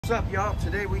What's up, y'all?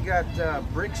 Today we got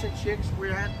BRIXX and CHIXX.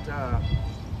 We're at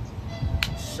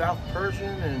South Persian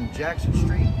and Jackson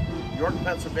Street, York,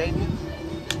 Pennsylvania.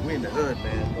 We in the hood,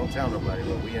 man. Don't tell nobody,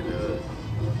 but we in the hood.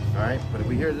 All right, but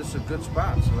we hear this is a good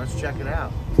spot, so let's check it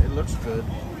out. It looks good.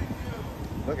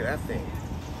 Look at that thing.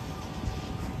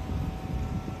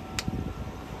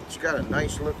 It's got a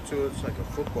nice look to it. It's like a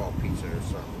football pizza or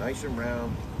something. Nice and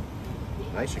round,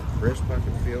 nice and crisp. I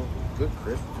can feel good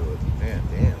crisp to it. Man,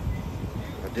 damn.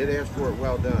 I did ask for it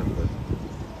well done, but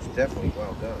it's definitely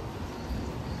well done.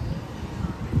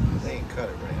 They ain't cut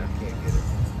it right. I can't get it.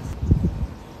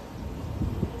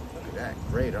 Look at that.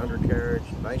 Great undercarriage.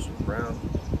 Nice and brown.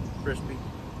 Crispy.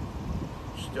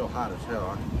 Still hot as hell.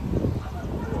 I'm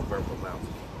gonna burn my mouth.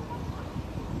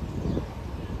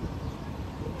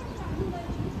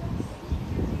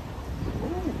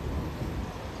 Ooh.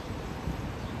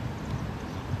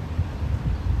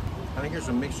 I think there's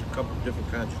a mix of a couple different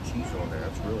kinds of cheese on there.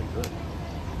 That's really good.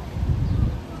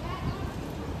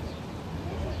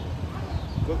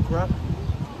 Good crust.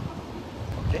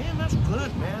 Damn, that's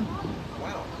good, man.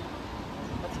 Wow.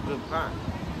 That's a good pie.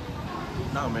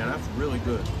 No, man, that's really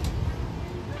good.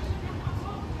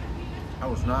 I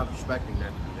was not expecting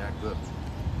that to be that good.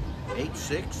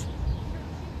 8-6.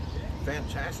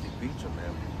 Fantastic pizza,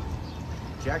 man.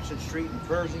 Jackson Street in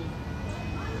Pershing.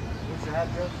 What's the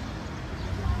address?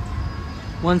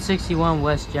 161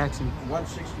 West Jackson.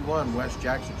 161 West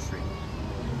Jackson Street.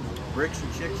 BRIXX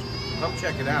and CHIXX. Come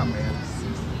check it out, man.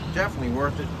 Definitely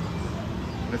worth it.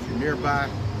 And if you're nearby,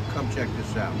 come check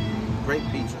this out. Great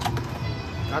pizza.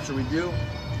 That's a review.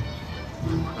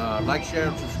 Like, share,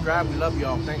 and subscribe. We love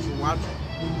y'all. Thanks for watching.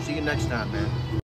 See you next time, man.